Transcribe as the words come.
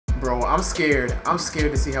Bro, I'm scared. I'm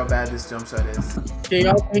scared to see how bad this jump shot is. Okay,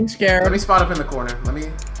 y'all being scared. Let me spot up in the corner. Let me.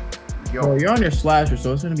 Yo. Bro, you're on your slasher,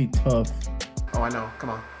 so it's gonna be tough. Oh, I know.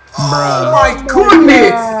 Come on. Oh my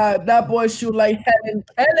goodness! God. That boy shoot like Helen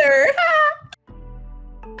Keller.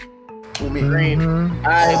 Oh, me. Green.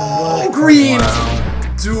 Green!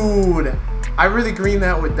 Wow. Dude. I really greened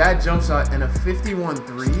that with that jump shot and a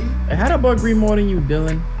 51-3. I had a boy green more than you,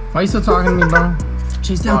 Dylan. Why are you still talking to me, bro?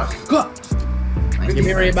 Chase down. Give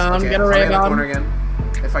me a rebound. Get a rebound. In the corner again.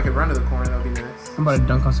 If I could run to the corner, that would be nice. I'm about to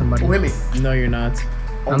dunk on somebody. Oh, hit me. No, you're not.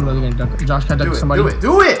 I'm really gonna dunk. Josh, can I dunk somebody? Do it.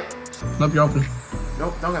 Do it. Nope, you're open.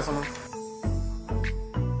 Nope, dunk on someone.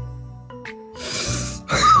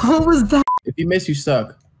 What was that? If you miss, you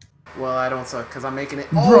suck. Well, I don't suck because I'm making it.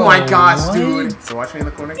 Bro, oh my gosh, what? dude. So watch me in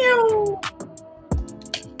the corner.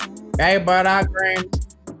 Hey, but I green.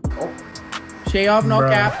 Oh. Shea off, no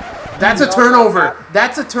cap. That's a turnover.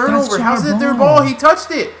 That's a turnover. How's it their ball? He touched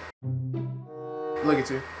it. Look at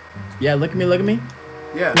you. Yeah, look at me. Look at me.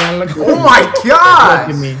 Yeah. Look oh my god.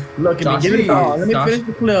 Look at me. Look at me. Give me the ball. Let me finish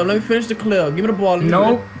the clip. Let me finish the clip. Give me the ball.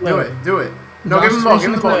 Nope. Do it. Do it. No, give him the ball. Give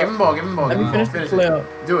him the ball. Give him the ball. Give him the ball. Let me finish the clip.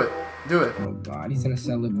 Do it. Do it. Oh god, he's gonna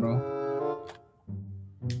sell it, bro.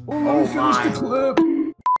 Oh finish the clip.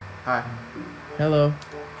 Hi. Hello.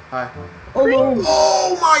 Hi. Oh no.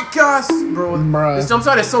 Oh my gosh, bro. Bruh. This jump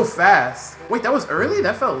shot is so fast. Wait, that was early?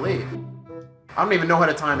 That felt late. I don't even know how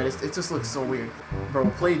to time it. It just looks so weird. Bro,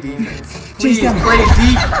 play defense. Please play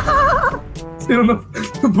defense. Still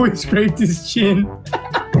the boy scraped his chin.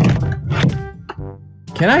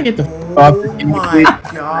 Can I get the Oh my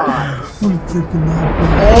gosh.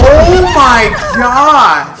 Oh my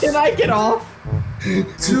gosh. Can I get off?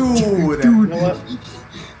 Dude. You know what?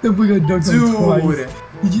 The boy got dunked on twice.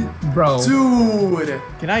 Bro. Dude.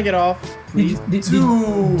 Can I get off? Please?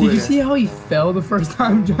 Dude. Did you see how he fell the first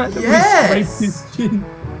time, John? Yes. He scraped his chin.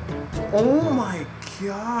 Oh my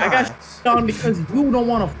god. I got shit on because you don't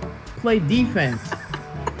want to play defense.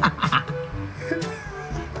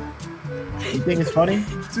 You think it's funny?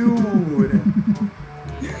 Dude.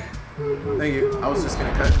 Thank you. I was just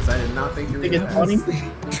gonna cut because I did not think you were Think it's funny?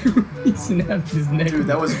 He snapped his neck. Dude,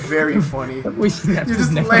 that was very funny. You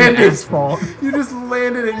just landed. You just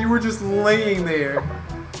landed and you were just laying there.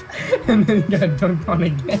 And then he got dunked on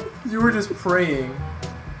again. You were just praying.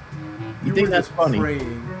 You think were that's just funny?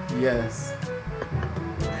 Praying. Yes.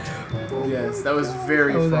 Yes, that was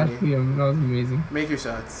very funny. That was amazing. Make your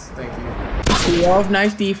shots. Thank you. CEO of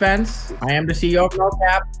nice defense. I am the CEO of no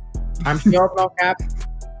cap. I'm CEO of no cap.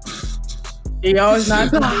 CEO is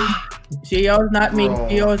not CEO is not me. Bro.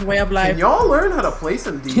 CEO is way of life. Can y'all learn how to play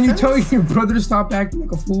some defense? Can you tell your brother to stop acting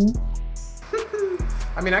like a fool?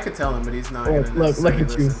 I mean, I could tell him, but he's not. Look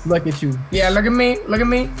at you. Look at you. Yeah, look at me. Look at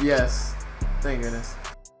me. Yes. Thank goodness.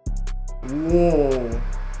 Whoa.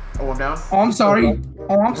 Oh, I'm down. Oh, I'm sorry.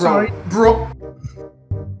 Oh, I'm sorry. Bro.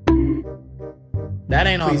 That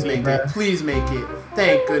ain't on Please me, make bro. it. Please make it.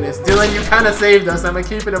 Thank goodness. Dylan, you kind of saved us. I'm going to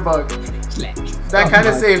keep it a buck. That kind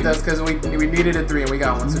of saved us because we needed a 3 and we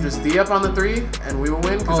got one. So just D up on the 3 and we will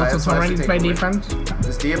win. Oh, so Randy play defense?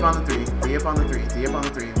 Just D up on the 3. D up on the 3. D up on the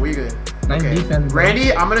 3. We good. Nice defense, bro.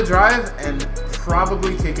 Randy, I'm going to drive and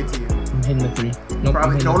probably kick it to you. I'm hitting the 3. Nope,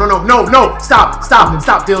 Probably. No. Stop.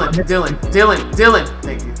 Dylan.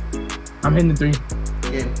 Thank you. I'm hitting the 3.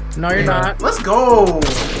 Game. No, you're not. Let's go.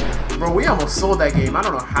 Bro, we almost sold that game. I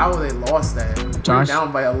don't know how they lost that. Josh, we're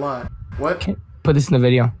down by a lot. What? Put this in the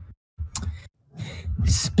video.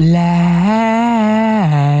 Splash.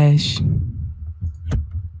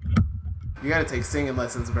 You gotta take singing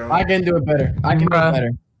lessons, bro. I can do it better. I can do it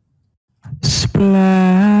better.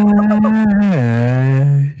 Splash.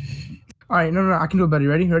 Alright, no. I can do it better.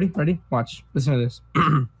 Ready? Watch. Listen to this.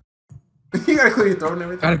 You gotta clear your throat and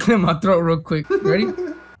everything. Gotta clear my throat real quick.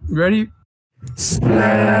 Ready?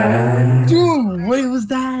 Splash. Dude, what was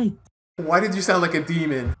that? Why did you sound like a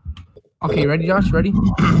demon? Okay, ready, Josh? Ready?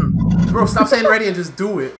 Bro, stop saying ready and just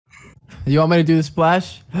do it. You want me to do the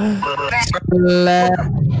splash?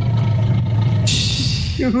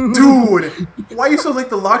 Dude, why you so like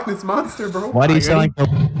the Loch Ness Monster, bro? Why do you sound like the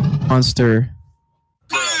monster?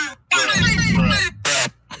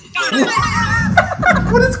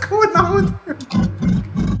 What is going on with her?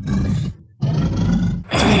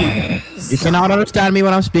 You cannot understand me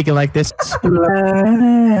when I'm speaking like this.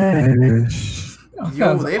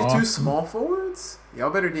 Yo, they have 2 small forwards? Y'all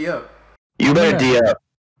better D up. You better D up.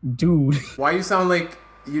 Dude. Why you sound like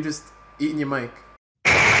you just eating your mic?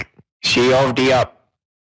 She off D up.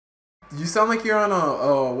 You sound like you're on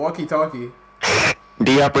a walkie-talkie.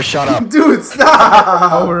 D up or shut up. Dude,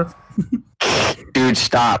 stop! Over. Dude,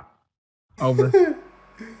 stop. Over.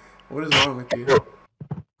 What is wrong with you?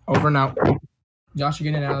 Over. for now. Josh, you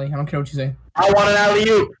get an alley. I don't care what you say. I want an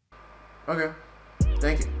alley-oop. Okay.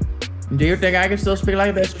 Thank you. Do you think I can still speak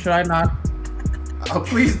like this? Or should I not? Oh,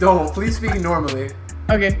 please don't. Please speak normally.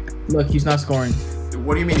 Okay. Look, he's not scoring.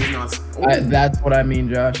 What do you mean he's not? That's what I mean,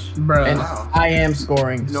 Josh. Bro. And Wow. I am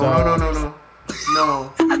scoring. No, so.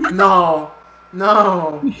 no.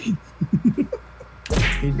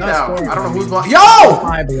 He's not No. scoring. I don't know who's blocking. blocking. Yo!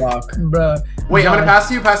 My block. Bruh. Wait, I'm gonna Josh. pass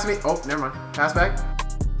to you. Pass to me. Oh, never mind. Pass back.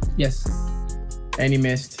 Yes. And he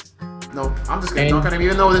missed. No, I'm just gonna dunk on him,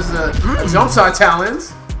 even though this is a jump shot challenge.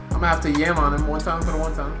 I'm gonna have to yam on him one time for the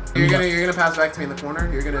one time. You're gonna pass back to me in the corner.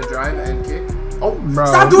 You're gonna drive and kick. Oh, Bro.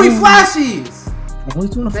 stop doing flashies! I'm always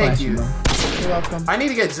doing a Thank flash, you. bro. You're welcome. I need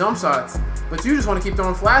to get jump shots, but you just want to keep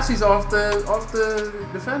throwing flashies off the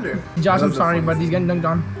defender. Josh, I'm That's sorry, the but he's getting dunked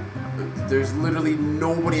on. There's literally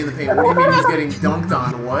nobody in the paint. What do you mean he's getting dunked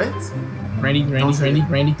on? What? Randy. Don't shoot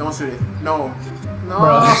it. Don't shoot it. No.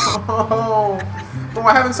 Bro,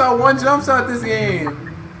 I haven't shot one jump shot this game.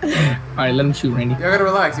 Alright, let him shoot, Randy. Y'all gotta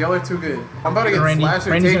relax. Y'all are too good. I'm about to get flash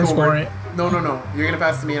or Randy's gonna score takeover. it. No. You're gonna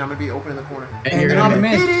pass to me and I'm gonna be open in the corner. And you're gonna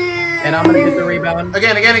miss. And I'm gonna get the rebound.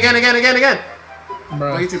 Again.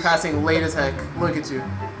 Bro. Look at you passing late as heck. Look at you.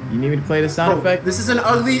 You need me to play the sound effect? This is an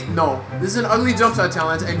ugly jump shot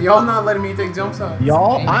challenge and y'all not letting me take jump shots.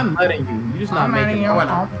 Y'all, I'm letting you. You're just not making it. Oh, I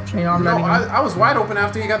know. I'm No, letting you. I was wide open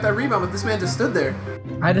after you got that rebound, but this man just stood there.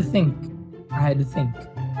 I had to think.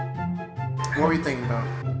 What were you thinking about? I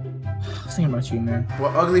was thinking about you, man.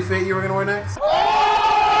 What ugly fit you were gonna wear next?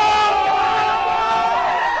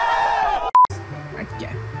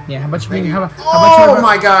 Yeah, how about you? Thank you. How about Oh you?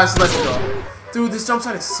 my gosh, let's go. Dude, this jump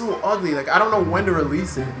shot is so ugly. Like, I don't know when to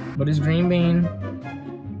release it. But it's green bean.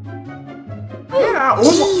 Get out.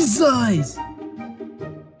 Oh, Jesus!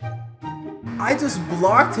 I just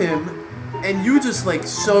blocked him, and you just, like,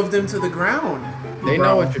 shoved him to the ground. They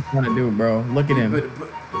know what you're trying to do, bro. Look at him.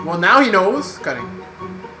 Well, now he knows. Cutting.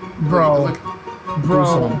 Bro. Look.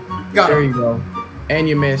 Bro. Got There him. you go. And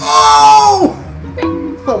you missed. Oh!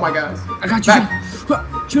 Oh my gosh. I got you. Back.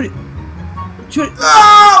 Shoot it. Shoot it.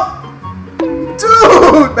 Oh!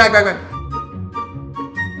 Dude! Back.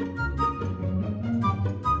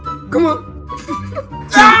 Come on.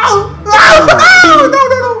 No!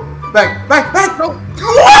 No! Back. No.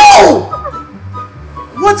 Whoa!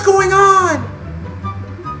 What's going on?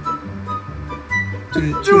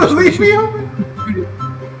 Dude, leave me open.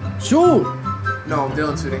 Shoot! No,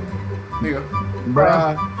 Dylan's shooting. Here you go.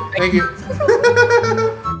 Bruh. Thank you.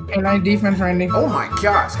 Hey, nice defense, Randy. Oh my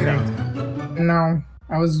gosh, get out. No,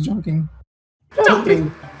 I was joking.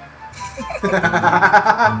 Joking.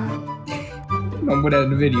 Don't put that in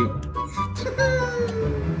the video.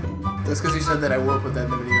 That's because you said that I will put that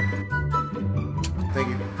in the video. Thank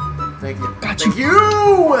you. Thank Got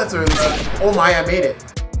you. That's early. Oh my, I made it.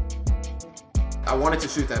 I wanted to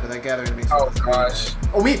shoot that, but that gathering makes me. Oh gosh.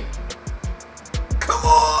 Oh, me. Come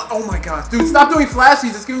on. Oh my gosh. Dude, stop doing flashies.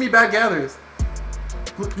 It's giving me bad gathers.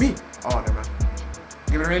 Look, me. Oh, never mind.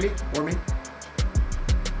 Give it to Randy or me.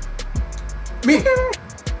 Me.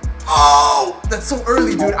 Oh, that's so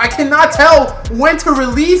early, dude. I cannot tell when to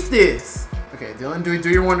release this. Okay, Dylan, do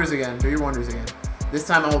your wonders again. Do your wonders again. This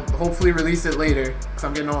time I'll hopefully release it later because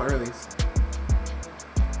I'm getting all earlies.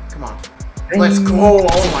 Come on. Let's go.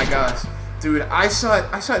 Oh my gosh. Dude, I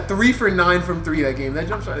shot 3 for 9 from 3 that game. That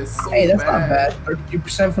jump shot is so bad. Hey, that's not bad.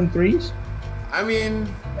 32% from threes? I mean,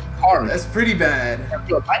 Hard. that's pretty bad.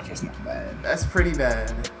 That's not bad. That's pretty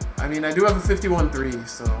bad. I mean, I do have a 51-3,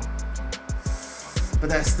 so. But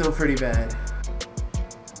that's still pretty bad.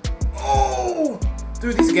 Oh!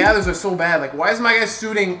 Dude, these gathers are so bad. Like, why is my guy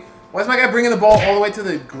shooting? Why is my guy bringing the ball all the way to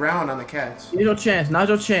the ground on the catch? Here's your chance. Now's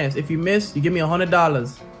your chance. If you miss, you give me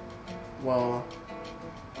 $100. Well,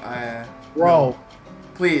 Bro. No.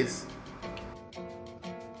 Please.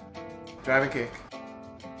 Drive and kick.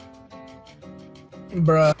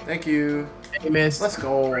 Bruh. Thank you. You missed. Let's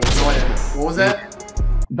go. Go ahead. What was that?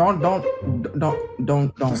 Don't.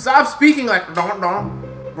 Stop speaking like don't.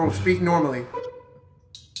 Bro, speak normally.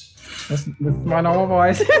 That's my normal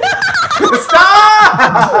voice.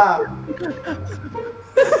 Stop!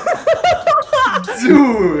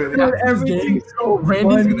 Dude. Everything's so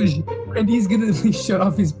Randy's gonna shut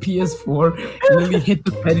off his PS4 and then hit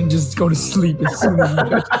the bed and just go to sleep as soon as he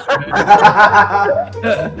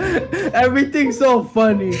touches Everything's so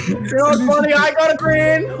funny. You know what's funny? I got a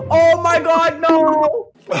green. Oh my god,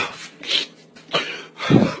 no!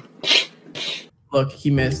 Look, he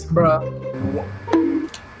missed. Bruh.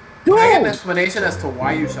 Can I get an explanation as to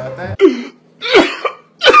why you shot that?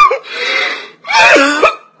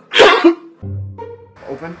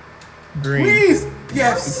 Open. Green. Please!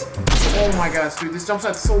 Yes! Oh my gosh, dude, this jump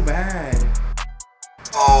shot's so bad.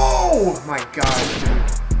 Oh my gosh,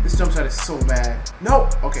 dude. This jump shot is so bad. No!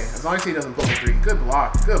 Okay, as long as he doesn't pull the 3. Good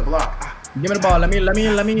block. Good block. Ah. Give me the ball. Let me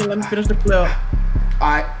finish the clip.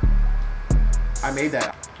 I made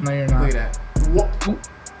that. No, you're not. Look at that. What? Ooh.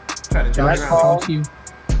 Try to jump Nice around. ball. Talk to you.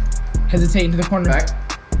 Hesitate into the corner. Back.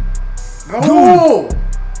 Oh!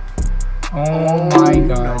 Oh my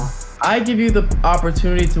god. No. I give you the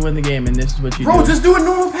opportunity to win the game, and this is what you do. Bro, just do a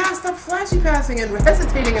normal pass. Stop flashy passing and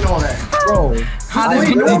hesitating and all that. Bro, How Just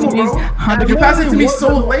play did normal, bro. You passed it to me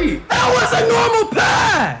so late. that was a normal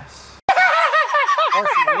pass.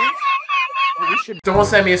 Don't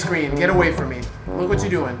send me a screen. Get away from me. Look what you're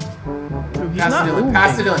doing. Dude, Pass to Dylan.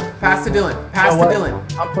 Pass to Dylan. Pass to Dylan. Pass to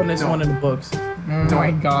Dylan. I'm putting this one in the books. Oh my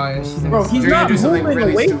gosh. Bro, he's You're gonna not do something moving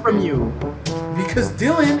really away stupid. from you. Because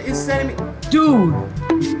Dylan is sending me. Dude.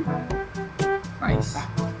 Nice.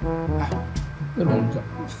 Good one, Joe.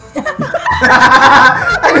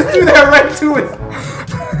 I just threw that right to it.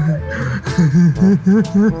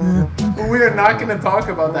 We are not gonna talk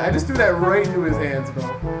about that. I just threw that right into his hands, bro.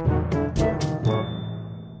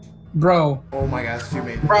 Bro. Oh my gosh, you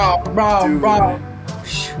made it. Bro. Dude.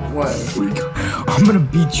 What? I'm gonna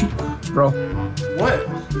beat you. Bro. What?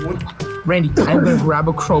 Randy, I'm gonna grab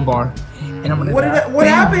a crowbar and I'm gonna. What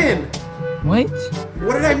happened? What?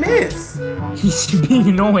 What did I miss? He's being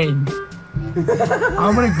annoying.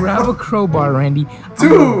 I'm gonna grab a crowbar, Randy.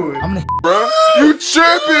 Dude! I'm gonna. You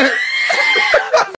tripping?